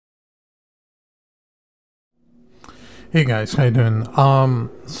Hey guys, how you doing?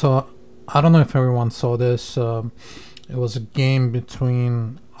 So I don't know if everyone saw this. It was a game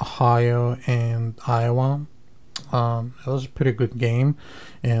between Ohio and Iowa. It was a pretty good game,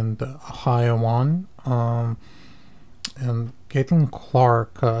 and Ohio won. And Caitlin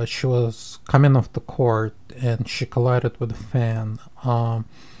Clark, she was coming off the court and she collided with a fan.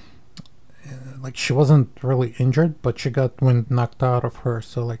 Like she wasn't really injured, but she got wind knocked out of her.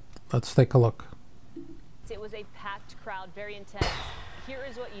 So like, let's take a look. It was a packed crowd, very intense. Here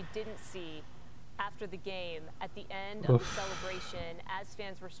is what you didn't see after the game. At the end of the celebration, as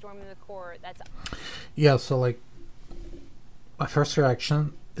fans were storming the court, Yeah, so like my first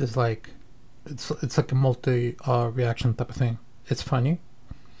reaction is like it's like a multi reaction type of thing. It's funny.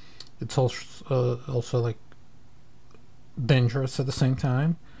 It's also like dangerous at the same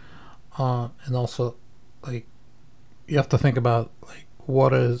time, and also like you have to think about like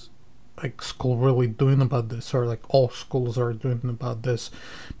what is like school really doing about this, or like all schools are doing about this,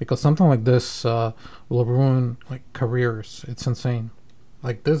 because something like this will ruin like careers. It's insane.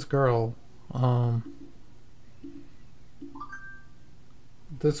 Like this girl,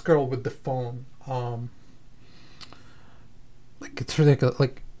 this girl with the phone, like it's ridiculous.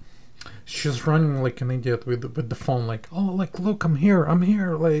 Like she's running like an idiot with the phone, like, oh, like, look, I'm here,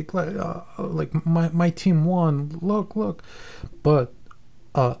 like my team won, look. But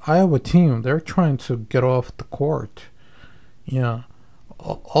Iowa team, they're trying to get off the court. Yeah,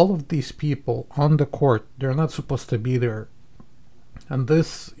 all of these people on the court, they're not supposed to be there, and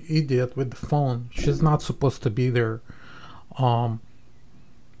this idiot with the phone, she's not supposed to be there. um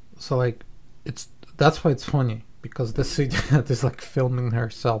so like, it's that's why it's funny, because this idiot is like filming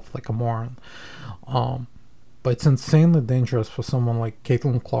herself like a moron. um but it's insanely dangerous for someone like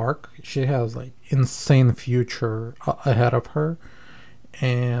Caitlin Clark. She has like insane future ahead of her,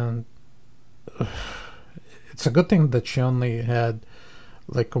 and it's a good thing that she only had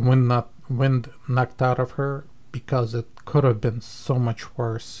like a wind knocked out of her, because it could have been so much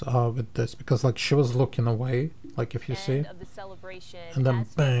worse with this, because like she was looking away, like if you see, end of the celebration, and then as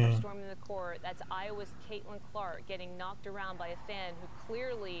fans were bang. storming the court, that's Iowa's Caitlin Clark getting knocked around by a fan who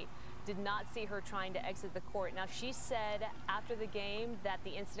clearly did not see her trying to exit the court. Now, she said after the game that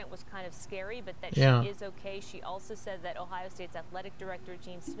the incident was kind of scary, but that Yeah, she is okay. She also said that Ohio State's athletic director,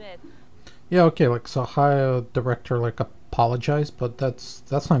 Gene Smith. yeah, okay, like, so Ohio director like apologized, but that's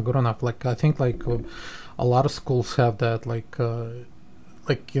not good enough. Like I think like a lot of schools have that, like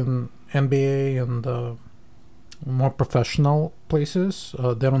in NBA and more professional places,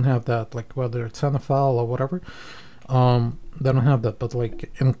 they don't have that, like whether it's NFL or whatever. They don't have that, but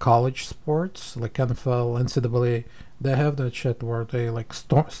like in college sports like NFL, NCAA, they have that shit where they like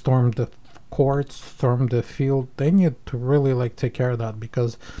storm the courts, storm the field. They need to really like take care of that,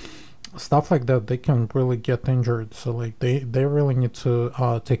 because stuff like that, they can really get injured. So like they really need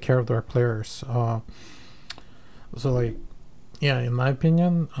to take care of their players. So like, yeah, in my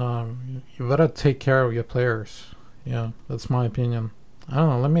opinion, you better take care of your players. Yeah, that's my opinion. I don't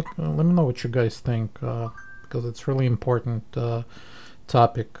know. Let me know what you guys think, because it's really important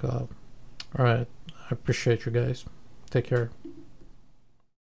topic. All right, I appreciate you guys. Take care.